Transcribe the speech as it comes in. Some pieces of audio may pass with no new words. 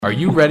Are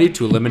you ready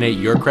to eliminate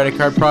your credit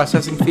card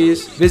processing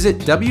fees? Visit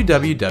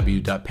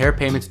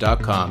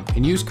www.pairpayments.com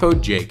and use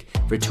code JAKE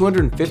for a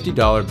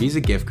 $250 Visa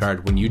gift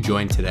card when you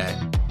join today.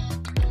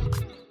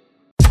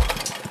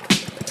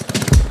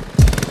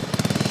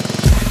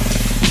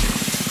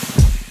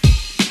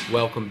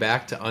 Welcome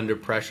back to Under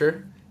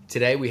Pressure.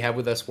 Today we have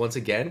with us once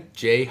again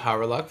Jay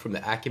Hawreluk from the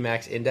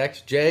Acumax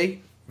Index.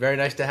 Jay, very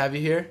nice to have you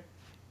here.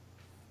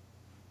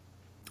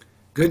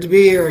 Good to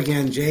be here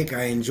again, Jake.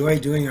 I enjoy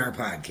doing our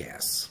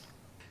podcasts.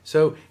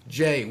 So,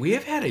 Jay, we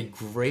have had a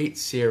great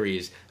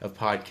series of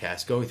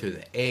podcasts going through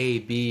the A,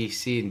 B,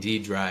 C, and D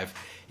drive.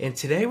 And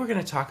today we're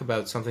going to talk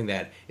about something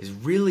that is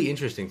really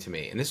interesting to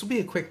me. And this will be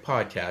a quick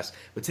podcast,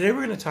 but today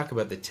we're going to talk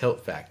about the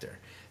tilt factor.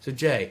 So,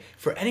 Jay,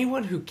 for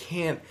anyone who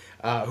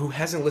who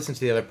hasn't listened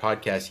to the other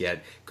podcasts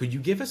yet, could you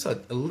give us a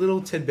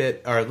little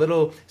tidbit or a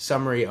little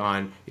summary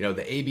on,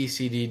 the A, B,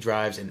 C, D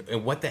drives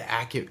and what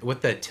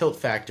the tilt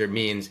factor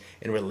means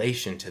in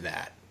relation to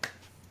that?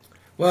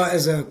 Well,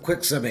 as a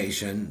quick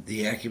summation,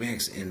 the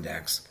Acumax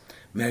Index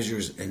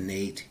measures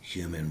innate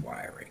human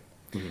wiring.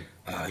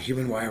 Mm-hmm.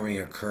 Human wiring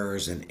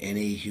occurs in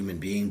any human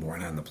being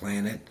born on the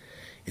planet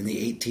in the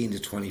 18 to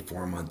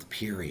 24 month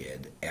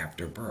period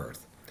after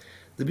birth.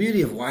 The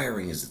beauty of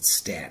wiring is it's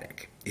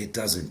static. It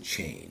doesn't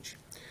change.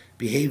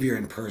 Behavior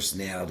and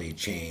personality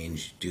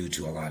change due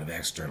to a lot of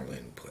external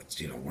inputs.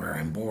 Where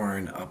I'm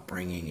born,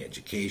 upbringing,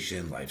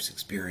 education, life's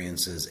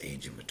experiences,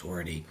 age and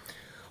maturity,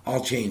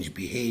 all change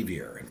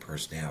behavior and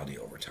personality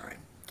over time.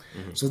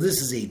 Mm-hmm. So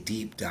this is a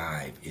deep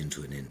dive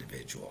into an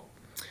individual.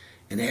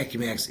 An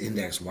Acumax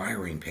Index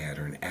wiring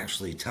pattern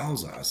actually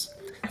tells us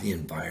the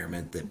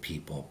environment that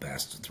people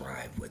best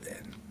thrive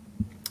within.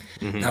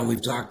 Mm-hmm. Now,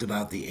 we've talked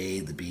about the A,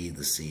 the B,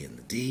 the C, and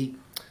the D.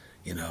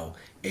 A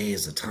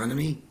is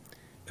autonomy.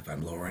 If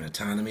I'm lower in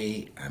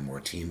autonomy, I'm more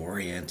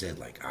team-oriented,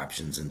 like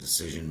options and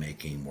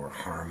decision-making, more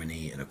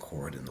harmony and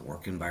accord in the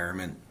work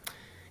environment.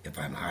 If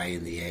I'm high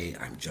in the A,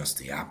 I'm just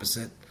the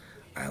opposite.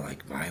 I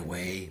like my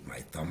way, my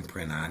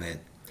thumbprint on it.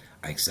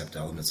 I accept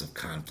elements of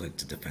conflict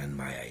to defend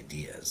my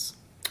ideas.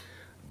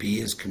 B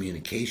is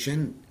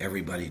communication.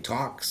 Everybody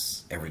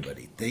talks,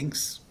 everybody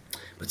thinks,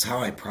 but it's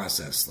how I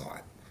process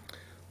thought.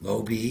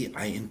 Low B,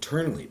 I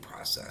internally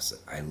process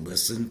it. I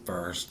listen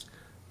first,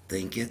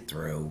 think it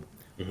through,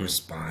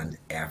 respond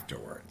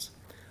afterwards.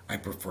 I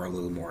prefer a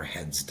little more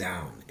heads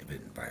down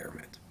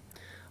environment.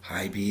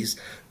 High Bs,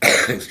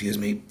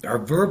 are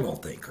verbal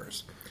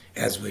thinkers.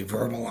 As we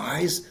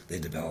verbalize, they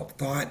develop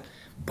thought,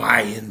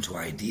 buy into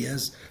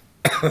ideas,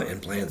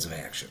 and plans of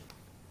action.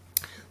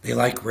 They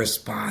like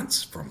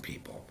response from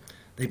people.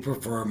 They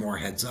prefer a more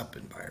heads-up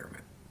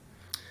environment.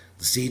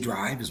 The C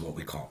drive is what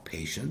we call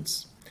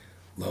patience.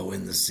 Low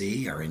in the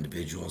C are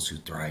individuals who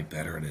thrive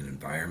better in an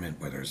environment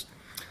where there's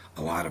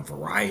a lot of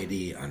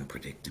variety,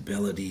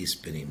 unpredictability,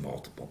 spinning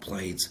multiple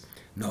plates,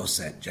 no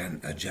set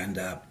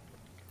agenda,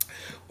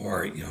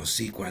 or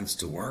sequence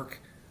to work.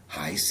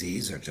 High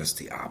C's are just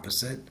the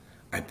opposite.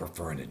 I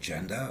prefer an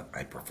agenda,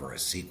 I prefer a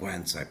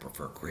sequence, I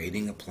prefer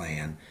creating a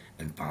plan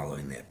and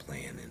following that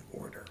plan in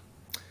order.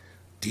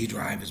 D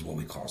drive is what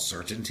we call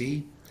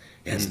certainty.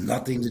 It has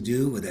nothing to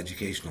do with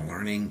educational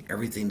learning,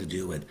 everything to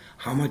do with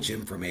how much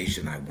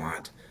information I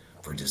want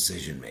for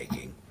decision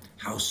making.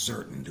 How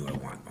certain do I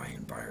want my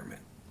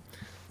environment?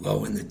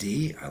 Low in the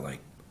D, I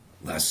like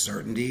less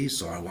certainty,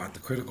 so I want the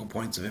critical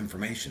points of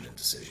information in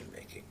decision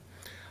making.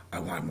 I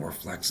want more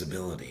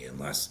flexibility and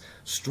less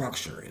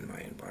structure in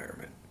my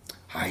environment.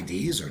 High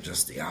Ds are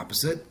just the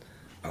opposite.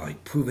 I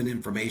like proven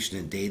information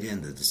and data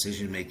in the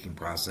decision-making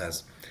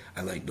process.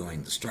 I like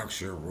knowing the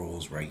structure,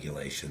 rules,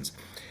 regulations,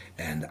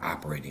 and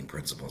operating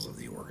principles of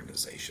the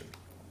organization.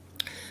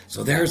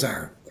 So there's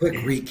our quick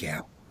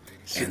recap.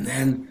 And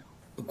then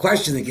the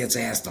question that gets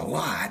asked a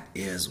lot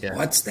is,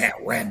 what's that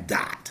red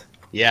dot?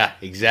 Yeah,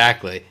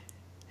 exactly.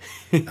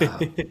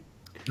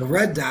 The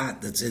red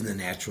dot that's in the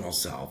natural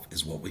self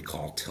is what we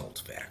call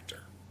tilt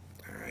factor.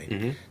 All right.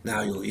 Mm-hmm. Now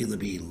you'll either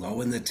be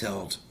low in the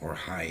tilt or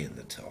high in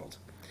the tilt.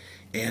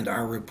 And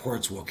our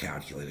reports will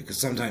calculate it because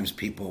sometimes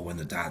people, when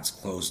the dot's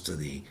close to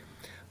the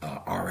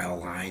RL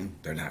line,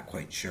 they're not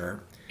quite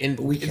sure.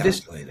 But we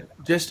calculate it.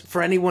 Just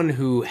for anyone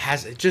who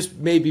just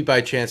maybe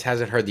by chance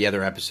hasn't heard the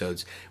other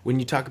episodes, when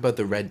you talk about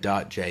the red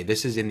dot, Jay,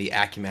 this is in the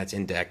Acumax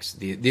Index,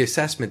 the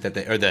assessment that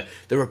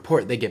the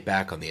report they get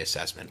back on the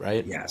assessment,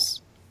 right?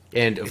 Yes.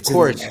 And of it's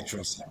course, in the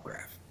natural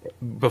subgraph.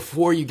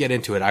 Before you get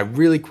into it, I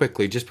really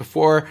quickly, just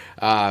before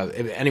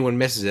if anyone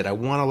misses it, I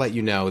want to let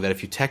you know that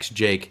if you text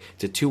Jake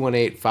to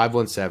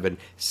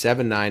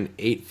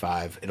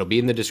 218-517-7985, it'll be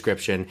in the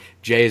description.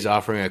 Jay is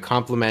offering a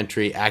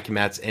complimentary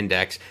Acumax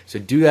Index. So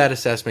do that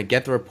assessment,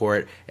 get the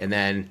report, and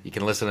then you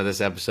can listen to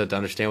this episode to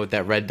understand what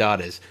that red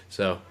dot is.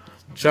 So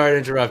sorry to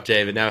interrupt,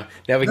 Jay, but now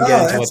we can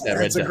get into what that red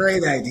dot is. That's a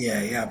great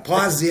idea. Yeah,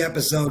 pause the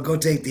episode, go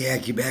take the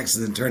Acumax,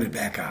 and then turn it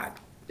back on.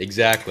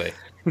 Exactly.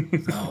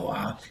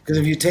 Because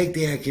if you take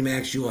the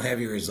Acumax, you will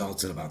have your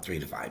results in about 3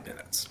 to 5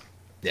 minutes.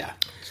 Yeah,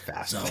 it's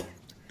fast. So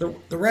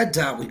the red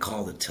dot we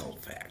call the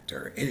tilt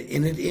factor,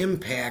 and it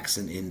impacts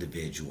an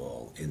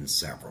individual in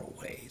several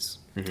ways.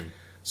 Mm-hmm.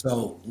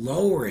 So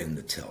lower in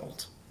the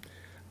tilt,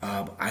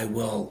 I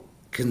will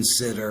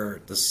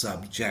consider the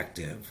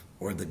subjective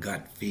or the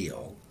gut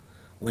feel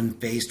when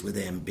faced with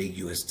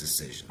ambiguous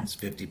decisions.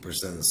 50%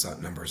 of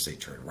the numbers say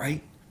turn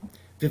right,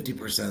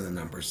 50% of the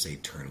numbers say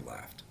turn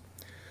left.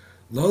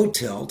 Low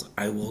tilt,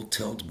 I will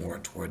tilt more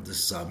toward the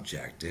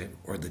subjective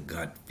or the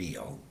gut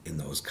feel in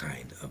those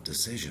kind of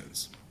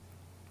decisions.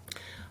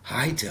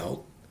 High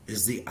tilt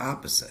is the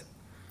opposite.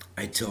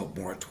 I tilt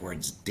more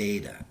towards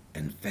data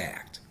and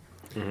fact.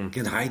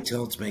 Can high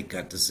tilts make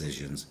gut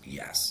decisions?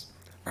 Yes.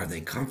 Are they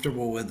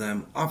comfortable with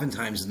them?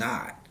 Oftentimes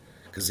not,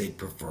 because they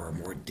prefer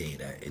more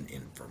data and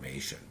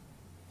information.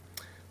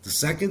 The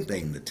second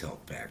thing the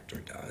tilt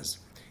factor does,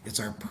 it's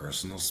our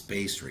personal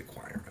space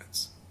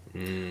requirements.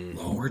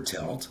 Lower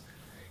tilt,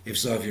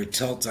 if your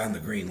tilt's on the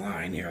green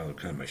line, here I'll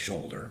look at my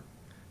shoulder,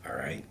 all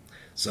right?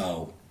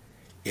 So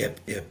if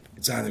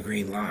it's on the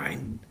green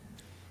line,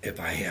 if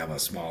I have a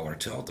smaller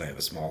tilt, I have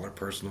a smaller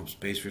personal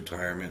space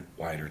requirement,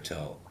 wider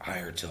tilt,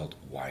 higher tilt,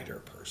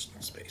 wider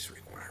personal space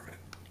requirement.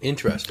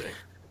 Interesting.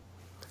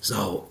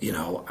 So,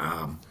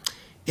 and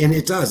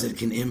it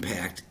can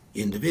impact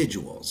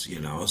individuals,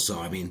 So,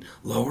 I mean,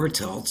 lower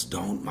tilts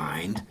don't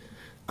mind,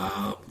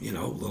 a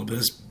little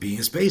bit of being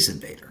a space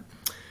invader.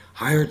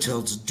 Higher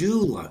tilts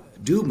do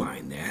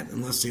mind that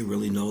unless they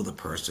really know the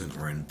person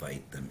or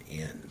invite them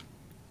in.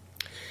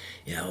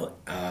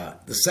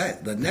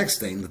 The next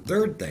thing, the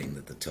third thing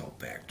that the tilt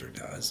factor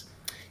does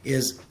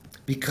is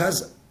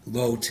because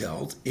low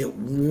tilt, it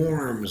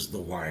warms the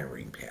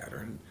wiring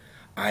pattern.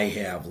 I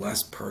have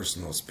less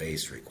personal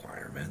space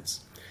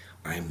requirements.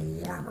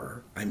 I'm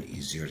warmer. I'm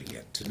easier to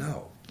get to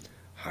know.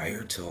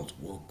 Higher tilt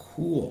will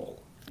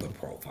cool the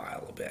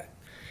profile a bit.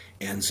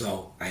 And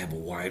so I have a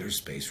wider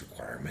space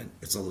requirement.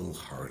 It's a little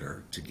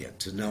harder to get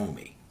to know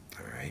me.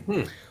 All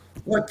right.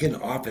 What can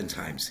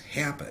oftentimes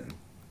happen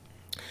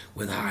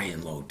with high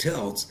and low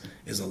tilts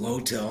is a low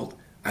tilt,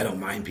 I don't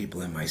mind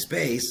people in my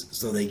space,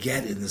 so they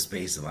get in the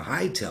space of a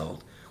high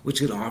tilt, which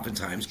can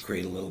oftentimes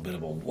create a little bit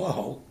of a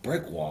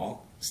brick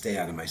wall, stay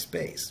out of my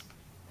space.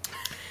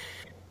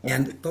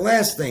 And the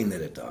last thing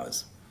that it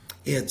does,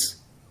 it's,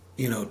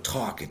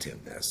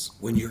 talkativeness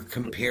when you're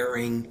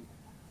comparing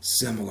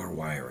similar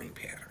wiring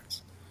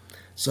patterns.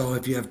 So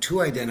if you have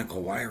two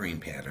identical wiring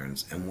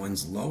patterns and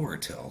one's lower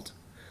tilt,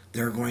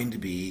 they're going to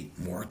be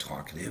more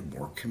talkative,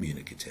 more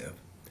communicative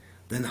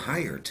than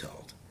higher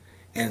tilt.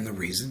 And the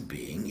reason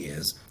being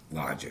is,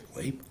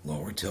 logically,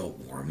 lower tilt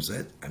warms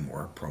it. I'm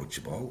more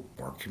approachable,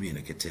 more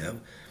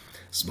communicative,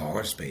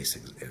 smaller space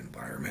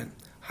environment.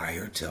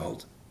 Higher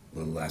tilt, a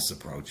little less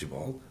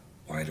approachable,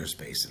 wider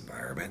space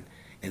environment,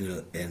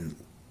 and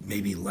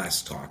maybe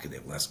less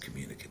talkative, less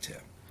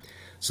communicative.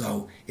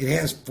 So it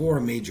has four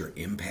major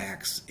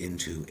impacts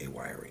into a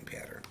wiring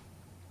pattern.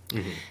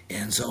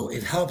 And so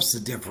it helps the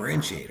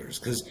differentiators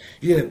because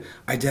you have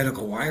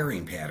identical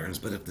wiring patterns,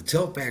 but if the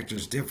tilt factor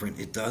is different,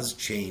 it does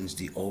change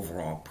the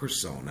overall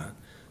persona,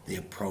 the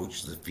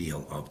approach, the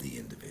feel of the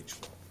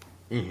individual.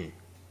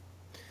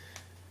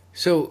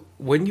 So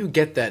when you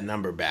get that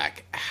number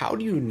back, how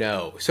do you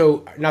know?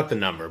 So not the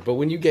number, but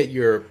when you get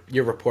your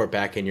report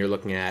back and you're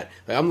looking at,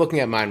 I'm looking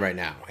at mine right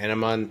now, and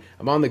I'm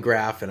on the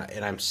graph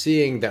and I'm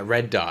seeing that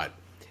red dot.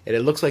 And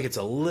it looks like it's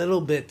a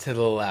little bit to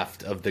the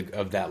left of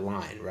that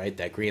line, right?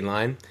 That green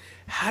line.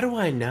 How do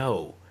I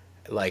know,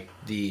 like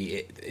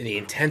the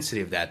intensity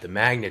of that, the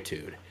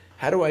magnitude?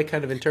 How do I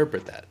kind of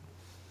interpret that?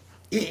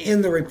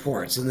 In the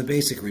reports, in the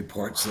basic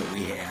reports that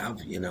we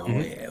have,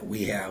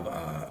 we have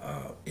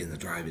in the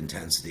drive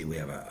intensity, we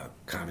have a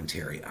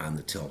commentary on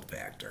the tilt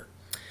factor,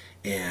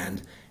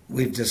 and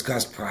we've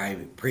discussed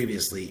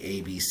previously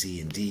A, B,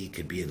 C, and D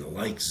could be in a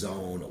like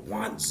zone, a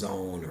want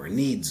zone, or a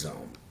need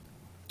zone.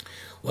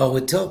 Well,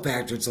 with tilt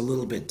factor, it's a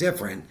little bit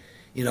different.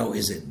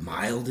 Is it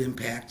mild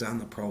impact on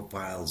the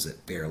profile? Is it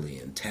fairly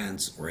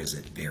intense? Or is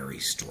it very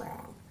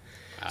strong?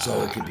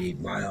 So it could be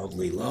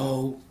mildly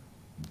low,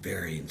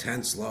 very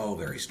intense low,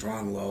 very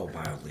strong low,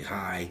 mildly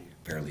high,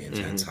 fairly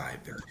intense high,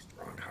 very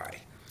strong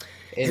high.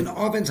 And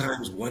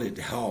oftentimes what it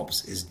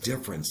helps is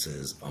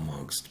differences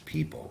amongst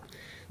people.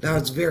 Now,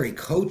 it's very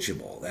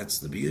coachable. That's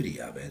the beauty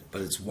of it,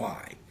 but it's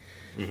why.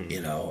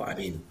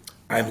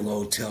 I'm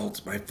low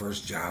tilt. My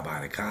first job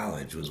out of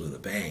college was with a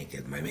bank,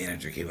 and my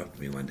manager came up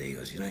to me one day. He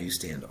goes, you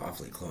stand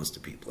awfully close to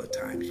people at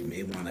times. You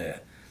may want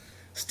to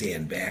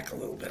stand back a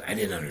little bit. I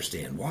didn't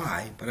understand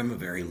why, but I'm a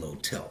very low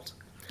tilt.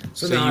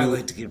 So now I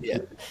like to give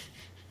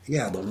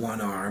the one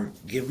arm,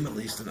 give them at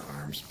least an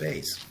arm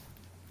space.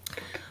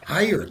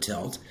 Higher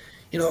tilt,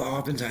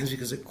 oftentimes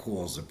because it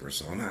cools the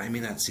persona, I may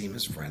not seem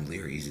as friendly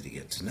or easy to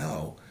get to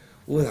know.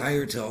 With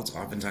higher tilts,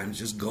 oftentimes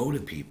just go to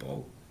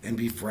people and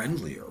be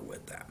friendlier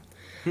with them.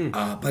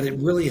 But it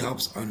really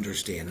helps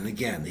understand. And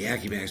again, the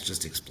Acumax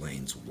just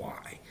explains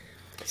why.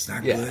 It's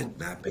not good,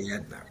 not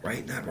bad, not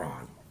right, not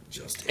wrong.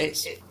 Just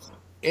is.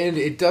 And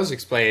it does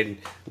explain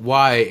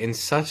why in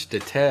such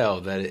detail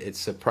that it's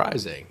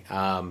surprising.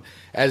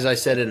 As I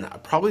said in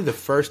probably the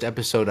first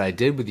episode I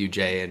did with you,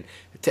 Jay, and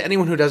to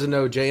anyone who doesn't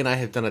know, Jay and I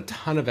have done a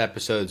ton of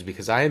episodes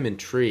because I am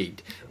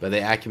intrigued by the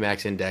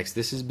Acumax Index.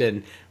 This has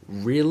been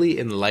really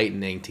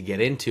enlightening to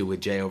get into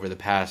with Jay over the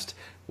past,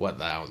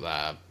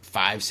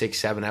 5, 6,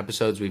 7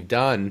 episodes we've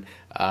done.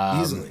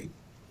 Easily.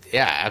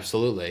 Yeah,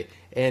 absolutely.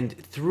 And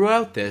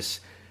throughout this,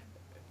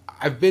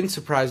 I've been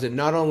surprised at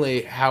not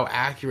only how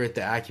accurate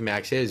the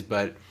AccuMax is,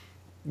 but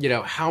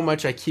how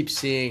much I keep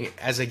seeing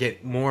as I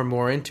get more and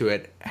more into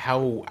it,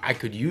 how I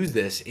could use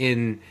this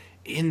in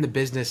the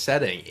business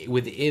setting,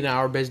 within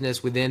our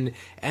business, within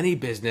any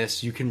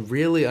business. You can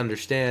really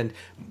understand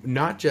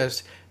not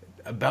just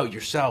about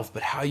yourself,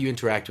 but how you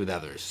interact with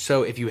others.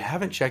 So if you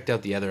haven't checked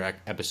out the other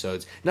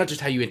episodes, not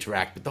just how you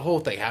interact, but the whole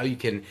thing, how you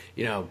can,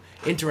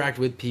 interact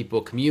with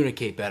people,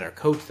 communicate better,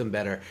 coach them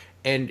better.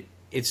 And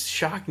it's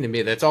shocking to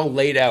me that's all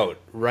laid out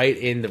right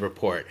in the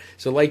report.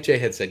 So like Jay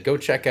had said, go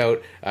check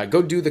out,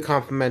 go do the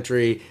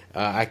complimentary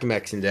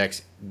AccuMax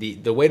Index.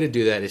 The way to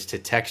do that is to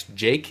text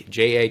Jake,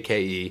 Jake,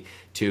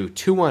 to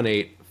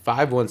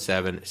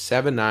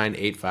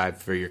 218-517-7985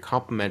 for your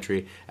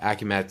complimentary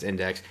AccuMax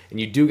Index. And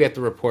you do get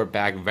the report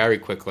back very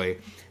quickly.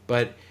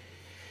 But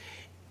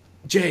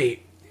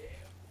Jay,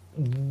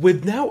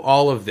 with now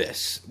all of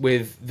this,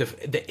 with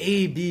the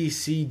A, B,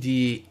 C,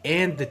 D,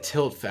 and the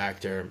tilt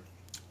factor,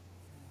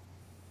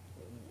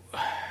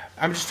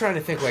 I'm just trying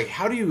to think, like,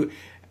 how do you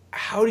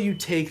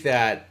take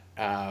that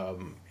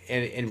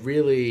and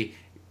really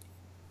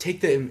take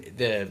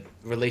the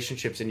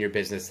relationships in your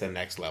business to the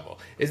next level?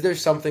 Is there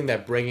something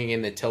that bringing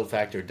in the tilt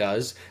factor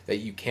does that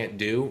you can't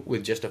do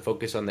with just a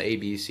focus on the A,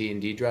 B, C, and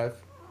D drive?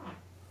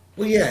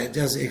 Well, yeah, it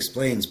does. It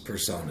explains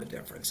persona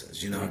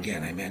differences.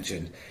 Again, I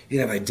mentioned you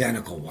have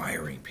identical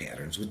wiring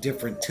patterns with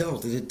different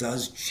tilt, and it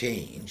does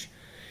change.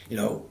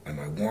 Am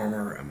I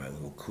warmer? Am I a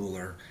little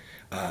cooler?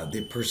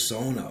 The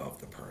persona of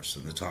the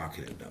person, the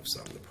talkativeness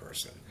of the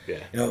person.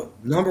 Yeah.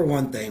 Number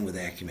one thing with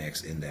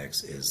AccuMax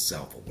Index is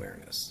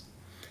self-awareness.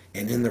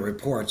 And in the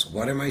reports,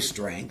 what are my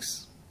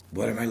strengths?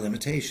 What are my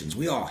limitations?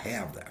 We all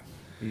have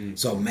them.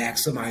 So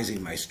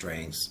maximizing my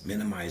strengths,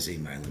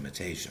 minimizing my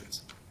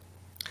limitations.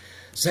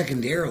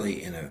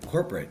 Secondarily, in a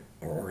corporate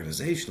or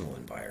organizational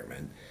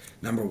environment,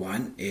 number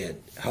one,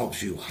 it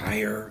helps you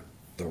hire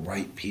the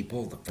right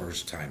people the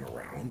first time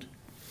around.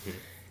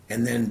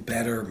 And then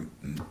better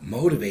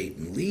motivate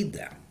and lead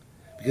them.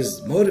 Because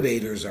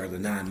motivators are the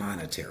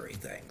non-monetary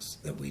things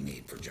that we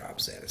need for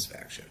job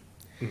satisfaction.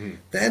 Mm-hmm.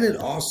 Then it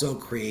also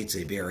creates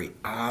a very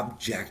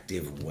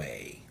objective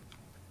way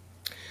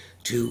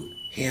to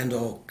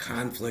handle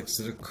conflicts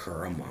that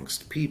occur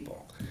amongst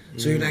people.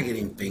 So you're not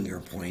getting finger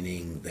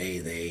pointing, they,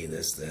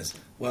 this.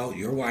 Well,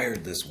 you're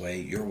wired this way,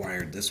 you're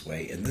wired this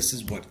way, and this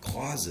is what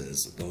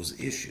causes those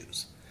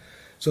issues.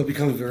 So it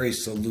becomes very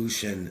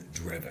solution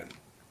driven.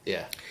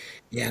 Yeah.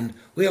 And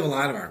we have a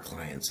lot of our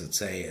clients that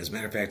say, as a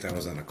matter of fact, I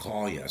was on a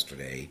call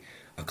yesterday,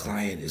 a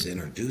client is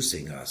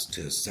introducing us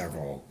to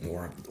several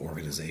more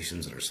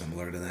organizations that are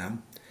similar to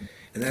them.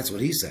 And that's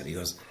what he said. He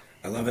goes,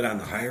 I love it on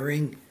the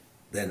hiring,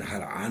 then how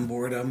to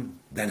onboard them,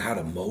 then how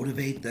to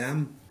motivate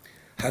them,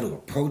 how to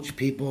approach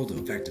people to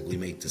effectively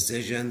make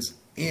decisions,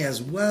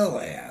 as well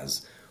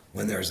as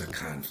when there's a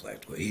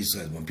conflict. He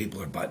said when people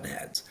are button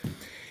heads.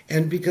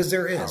 And because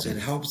there is, it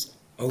helps.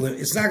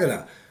 It's not going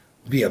to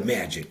be a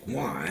magic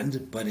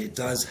wand, but it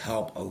does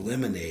help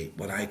eliminate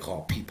what I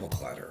call people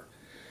clutter,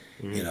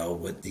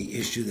 with the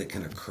issue that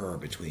can occur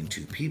between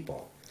two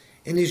people.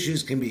 And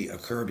issues can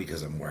occur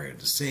because I'm wired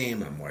the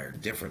same, I'm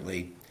wired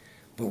differently,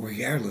 but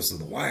regardless of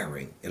the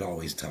wiring, it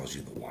always tells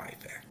you the why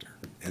factor,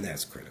 and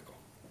that's critical.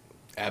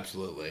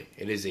 Absolutely.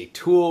 It is a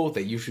tool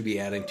that you should be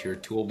adding to your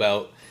tool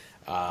belt,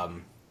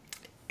 and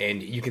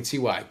you can see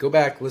why. Go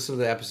back, listen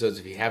to the episodes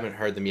if you haven't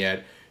heard them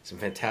yet. Some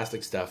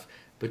fantastic stuff.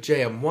 But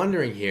Jay, I'm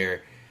wondering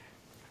here,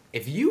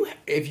 if you're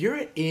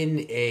in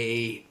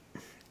a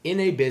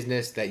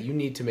business that you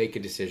need to make a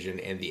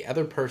decision, and the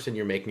other person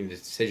you're making the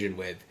decision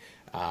with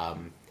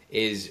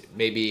is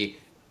maybe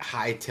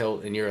high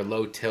tilt and you're a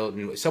low tilt,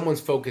 and someone's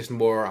focused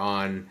more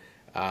on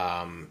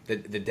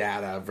the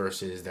data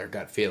versus their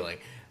gut feeling,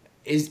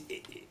 is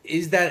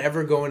that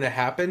ever going to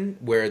happen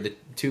where the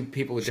two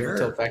people with different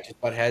tilt factors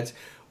butt heads,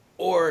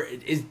 or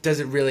does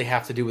it really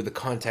have to do with the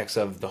context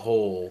of the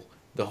whole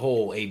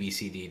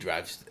ABCD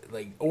drives,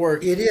 or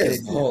it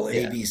is the whole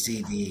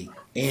ABCD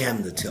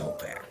and the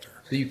tilt factor.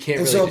 So you can't.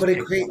 But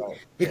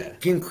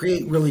it can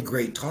create really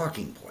great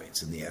talking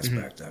points in the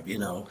aspect of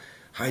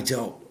high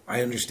tilt.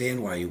 I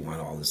understand why you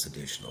want all this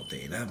additional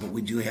data, but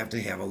we do have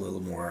to have a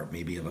little more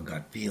maybe of a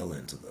gut feel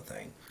into the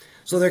thing.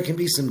 So there can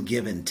be some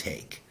give and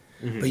take.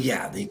 But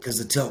yeah, because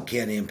the tilt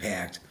can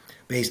impact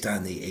based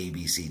on the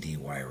ABCD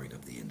wiring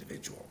of the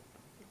individual.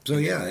 So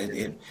yeah,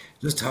 it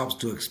just helps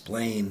to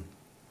explain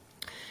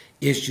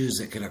issues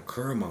that can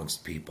occur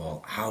amongst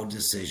people, how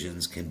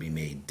decisions can be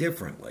made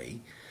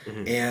differently.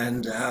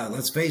 And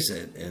let's face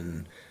it,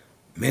 in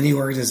many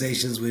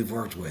organizations we've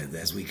worked with,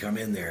 as we come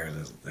in there,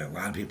 a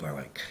lot of people are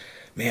like,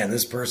 man,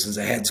 this person's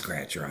a head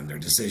scratcher on their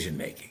decision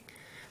making.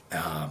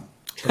 But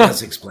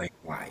let's explain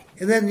why.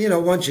 And then,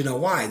 once you know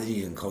why, then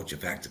you can coach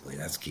effectively.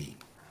 That's key.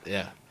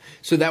 Yeah.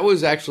 So that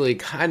was actually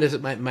kind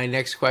of my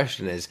next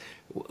question is,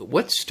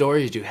 What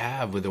stories do you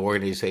have with the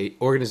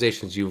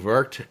organizations you've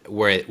worked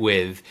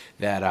with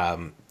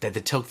that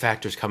the tilt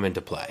factors come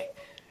into play?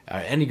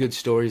 Any good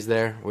stories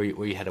there where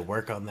you had to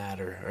work on that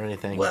or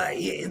anything? Well,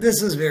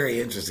 this is very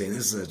interesting.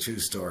 This is a true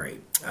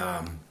story.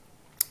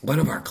 One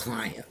of our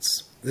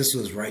clients, this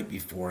was right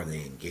before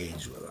they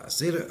engaged with us.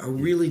 They had a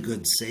really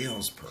good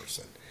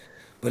salesperson,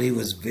 but he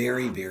was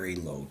very, very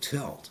low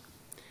tilt.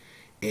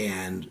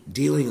 And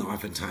dealing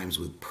oftentimes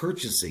with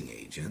purchasing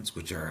agents,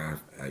 which are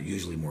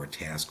usually more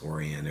task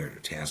oriented or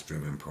task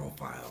driven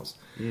profiles,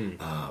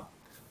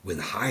 with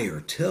higher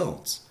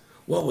tilts.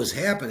 What was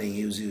happening,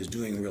 he was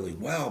doing really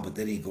well, but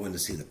then he'd go in to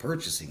see the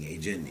purchasing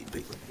agent, and he'd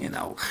be,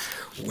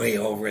 way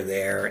over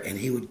there, and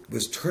he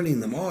was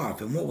turning them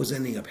off. And what was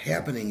ending up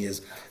happening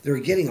is they were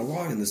getting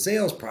along in the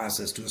sales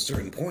process to a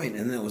certain point,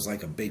 and then it was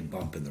like a big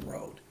bump in the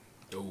road,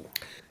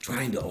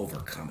 trying to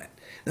overcome it.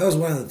 That was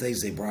one of the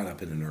things they brought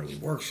up in an early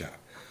workshop.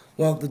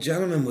 Well, the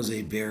gentleman was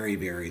a very,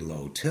 very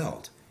low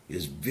tilt. It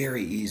was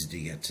very easy to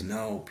get to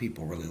know.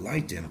 People really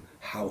liked him.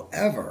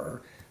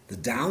 However, the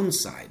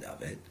downside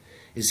of it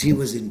is he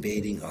was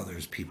invading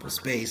others' people's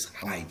space,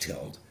 high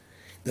tilt,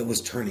 that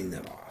was turning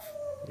them off,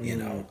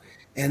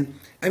 And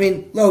I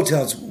mean, low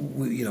tilts,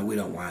 we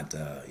don't want,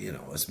 a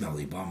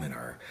smelly bum in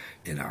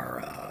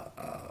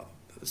our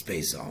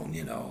space zone,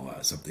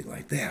 something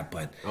like that.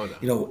 But,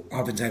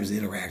 oftentimes in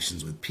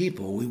interactions with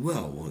people,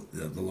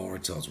 the lower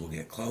tilts will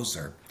get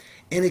closer.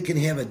 And it can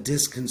have a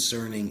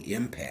disconcerting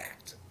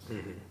impact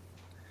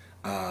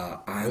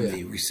on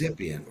the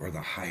recipient or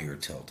the higher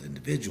tilt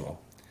individual.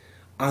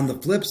 On the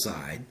flip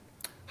side,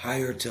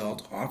 higher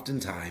tilt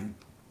oftentimes,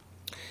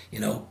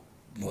 will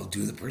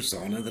do the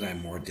persona that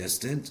I'm more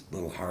distant, a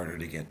little harder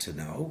to get to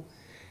know.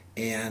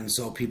 And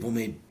so people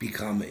may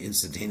become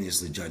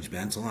instantaneously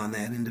judgmental on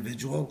that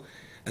individual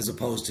as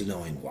opposed to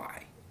knowing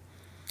why.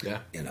 Yeah.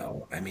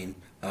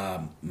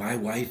 My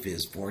wife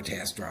is 4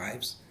 task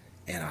drives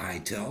and a high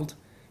tilt.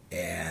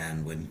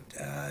 And when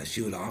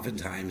she would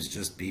oftentimes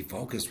just be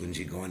focused when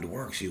she'd go into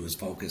work, she was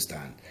focused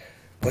on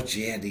what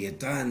she had to get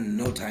done,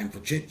 no time for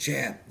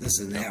chit-chat, this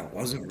and that,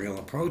 wasn't real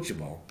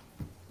approachable,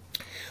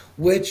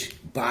 which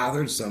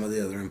bothered some of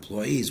the other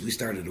employees. We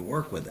started to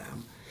work with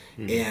them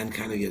and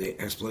kind of get an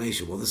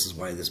explanation. Well, this is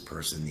why this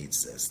person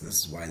needs this, and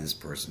this is why this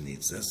person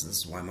needs this, and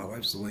this is why my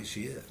wife's the way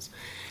she is.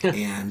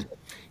 And,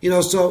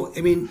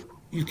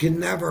 you can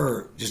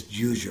never just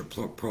use your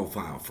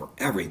profile for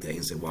everything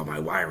and say, well, my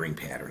wiring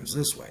pattern's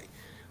this way.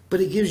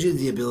 But it gives you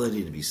the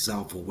ability to be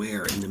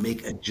self-aware and to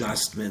make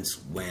adjustments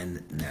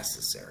when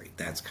necessary.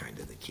 That's kind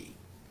of the key.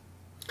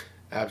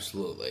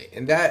 Absolutely.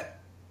 And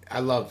I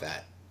love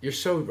that. You're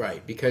so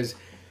right, because,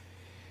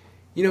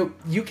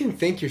 you can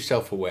think you're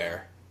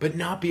self-aware, but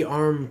not be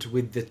armed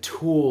with the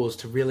tools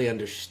to really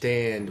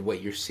understand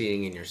what you're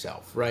seeing in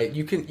yourself, right?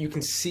 You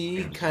can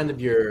see kind of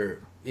your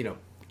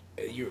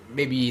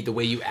maybe the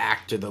way you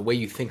act or the way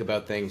you think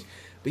about things,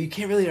 but you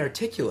can't really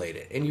articulate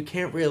it, and you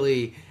can't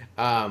really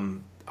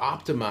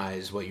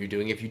optimize what you're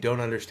doing if you don't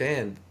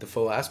understand the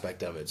full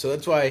aspect of it. So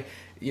that's why,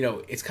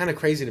 it's kind of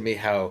crazy to me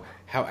how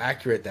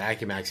accurate the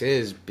AccuMax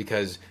is,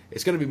 because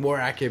it's going to be more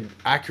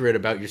accurate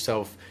about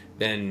yourself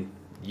than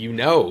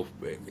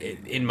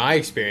in my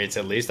experience,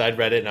 at least. I'd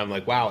read it and I'm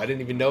like, wow, I didn't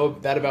even know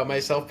that about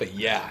myself, but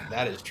yeah,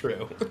 that is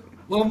true.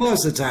 Well,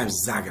 most of the times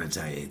it's not going to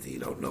tell you anything you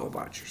don't know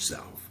about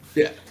yourself.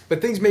 Yeah,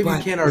 but things maybe you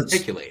can't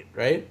articulate,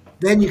 right?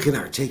 Then you can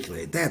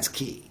articulate. That's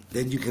key.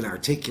 Then you can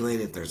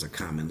articulate it. There's a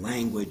common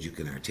language. You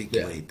can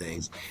articulate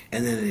things.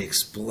 And then it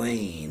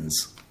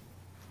explains,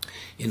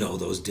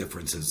 those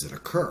differences that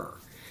occur.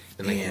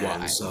 And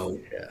why. So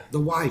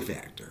the why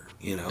factor,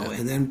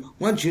 and then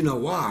once you know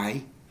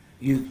why,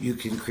 you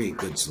can create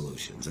good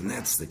solutions. And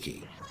that's the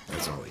key.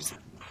 That's always it.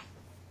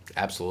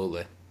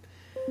 Absolutely.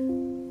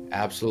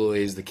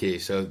 Absolutely is the key.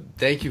 So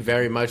thank you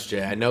very much,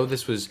 Jay. I know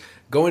this was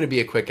going to be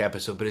a quick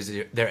episode, but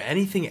is there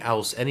anything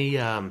else, any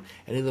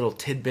little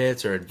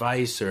tidbits or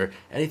advice or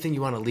anything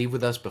you want to leave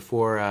with us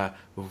before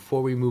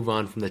we move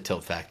on from the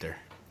tilt factor?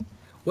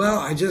 Well,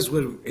 I just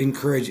would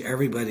encourage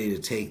everybody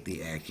to take the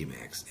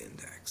AccuMax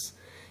Index,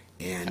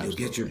 and you'll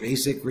get your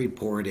basic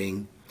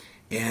reporting,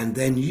 and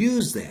then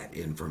use that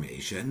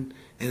information,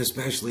 and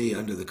especially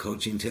under the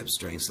coaching tips,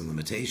 strengths, and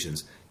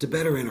limitations, to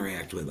better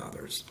interact with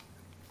others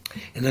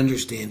and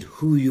understand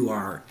who you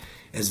are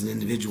as an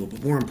individual.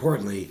 But more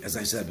importantly, as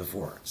I said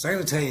before, it's not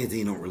going to tell you anything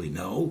you don't really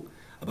know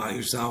about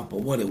yourself, but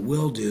what it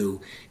will do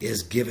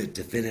is give it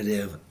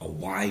definitive, a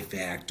why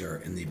factor,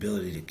 and the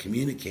ability to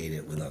communicate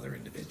it with other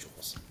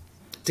individuals.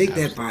 Take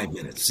that 5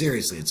 minutes.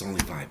 Seriously, it's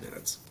only 5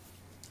 minutes.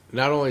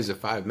 Not only is it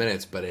 5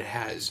 minutes, but it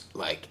has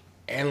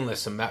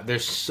endless amount.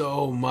 There's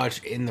so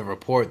much in the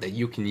report that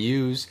you can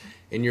use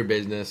in your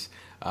business.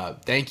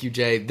 Thank you,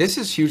 Jay. This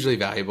is hugely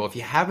valuable. If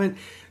you haven't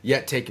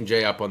yet taken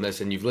Jay up on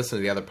this and you've listened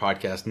to the other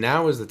podcast,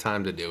 now is the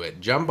time to do it.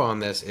 Jump on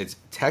this. It's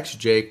text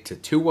Jake to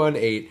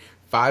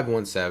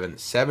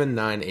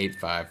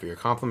 218-517-7985 for your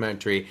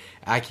complimentary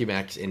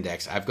AccuMax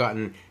Index. I've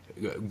gotten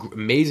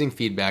amazing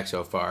feedback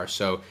so far.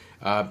 So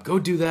go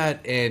do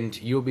that, and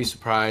you'll be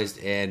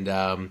surprised,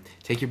 and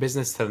take your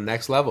business to the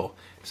next level.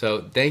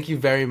 So thank you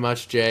very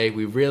much, Jay.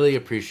 We really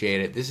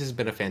appreciate it. This has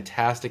been a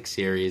fantastic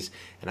series,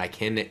 and I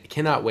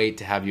cannot wait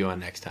to have you on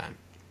next time.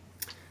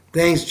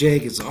 Thanks,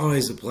 Jake. It's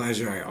always a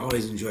pleasure. I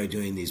always enjoy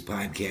doing these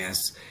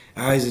podcasts.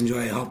 I always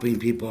enjoy helping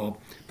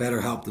people better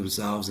help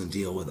themselves and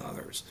deal with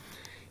others.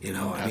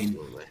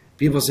 Absolutely.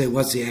 People say,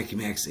 what's the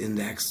Acumax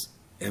Index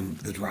and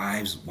the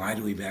drives? Why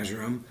do we measure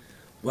them?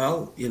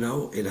 Well,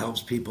 it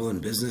helps people in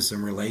business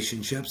and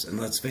relationships. And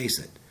let's face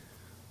it,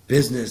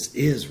 business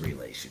is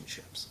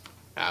relationships.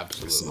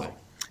 Absolutely. So,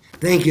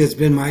 thank you. It's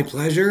been my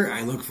pleasure.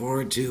 I look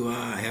forward to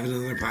having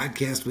another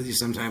podcast with you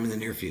sometime in the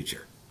near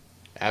future.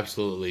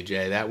 Absolutely,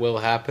 Jay. That will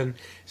happen.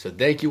 So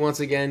thank you once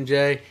again,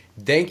 Jay.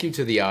 Thank you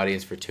to the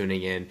audience for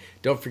tuning in.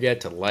 Don't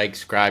forget to like,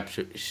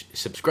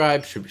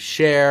 subscribe,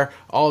 share,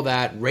 all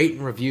that. Rate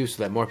and review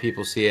so that more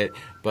people see it.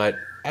 But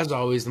as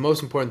always, the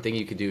most important thing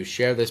you could do is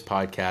share this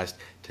podcast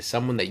to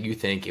someone that you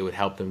think it would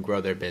help them grow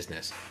their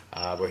business.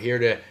 We're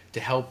here to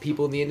help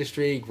people in the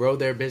industry grow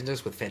their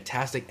business with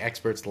fantastic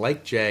experts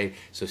like Jay.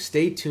 So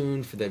stay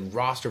tuned for the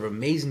roster of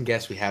amazing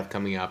guests we have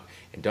coming up.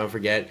 And don't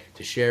forget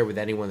to share with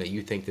anyone that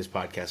you think this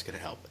podcast could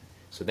help.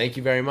 So thank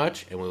you very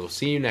much, and we will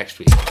see you next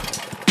week.